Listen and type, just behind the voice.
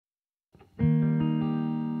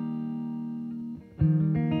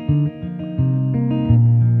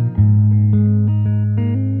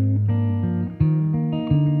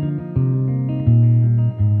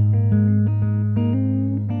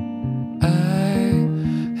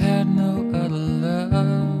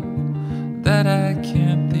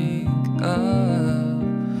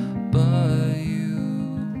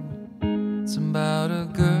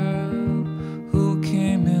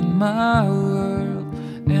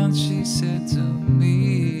she said to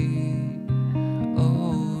me,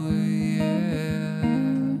 oh yeah,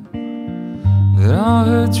 that all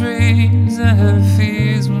her dreams and her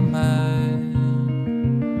fears were mine,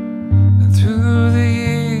 and through the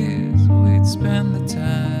years we'd spend the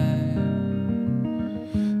time.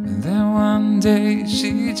 And then one day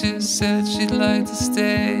she just said she'd like to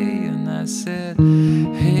stay, and I said,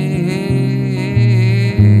 hey,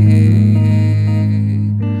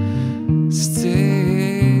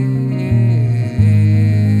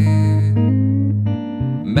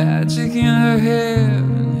 magic in her hair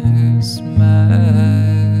and her smile.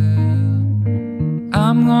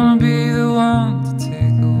 I'm gonna be the one to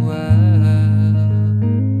take a while.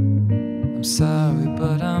 I'm sorry,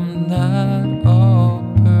 but I'm not all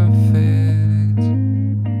perfect.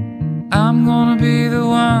 I'm gonna be the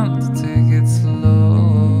one to take it slow.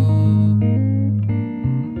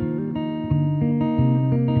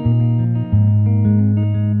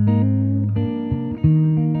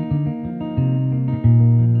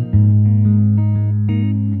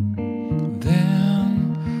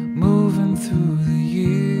 Through the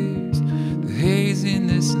years, the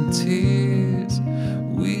haziness and tears,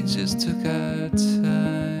 we just took our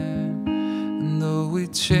time. And though we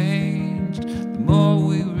changed, the more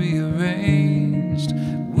we rearranged,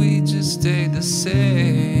 we just stayed the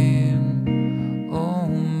same. Oh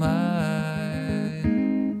my.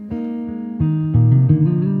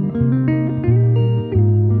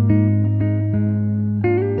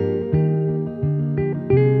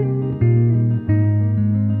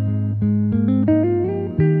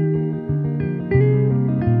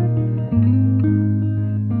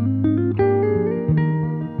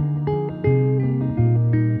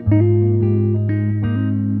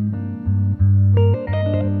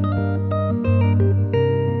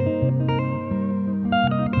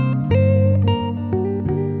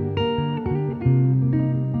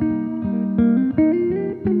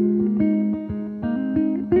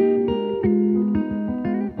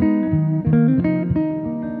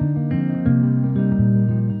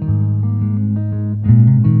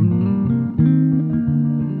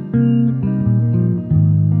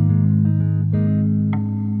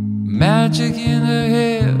 Magic in her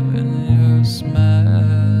hair and her smile.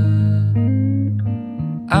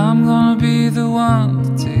 I'm gonna be the one to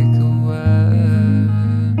take a while.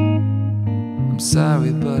 I'm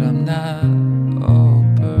sorry, but I'm not all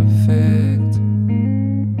perfect.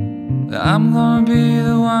 I'm gonna be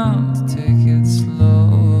the one to take it slow.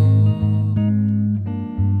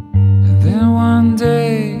 And then one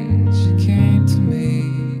day she came to me.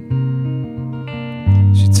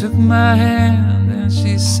 She took my hand and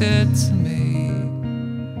she said to me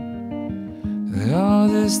that all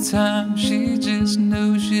this time she just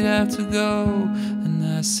knew she'd have to go. And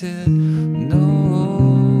I said, no,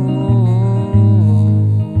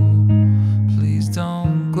 please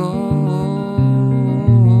don't go.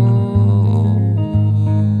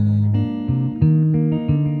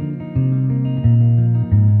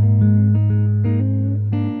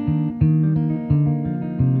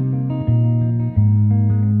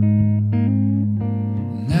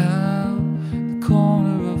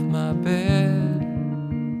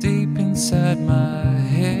 Inside my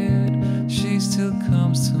head, she still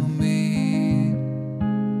comes to me.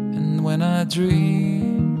 And when I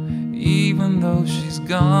dream, even though she's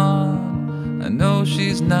gone, I know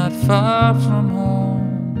she's not far from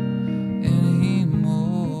home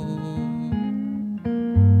anymore.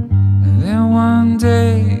 And then one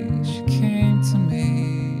day she came to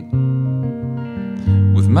me.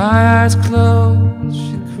 With my eyes closed,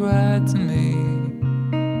 she cried to me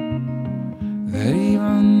that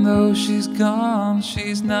even though she's gone,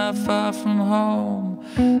 she's not far from home.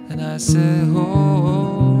 And I said,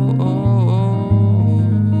 oh, oh, oh.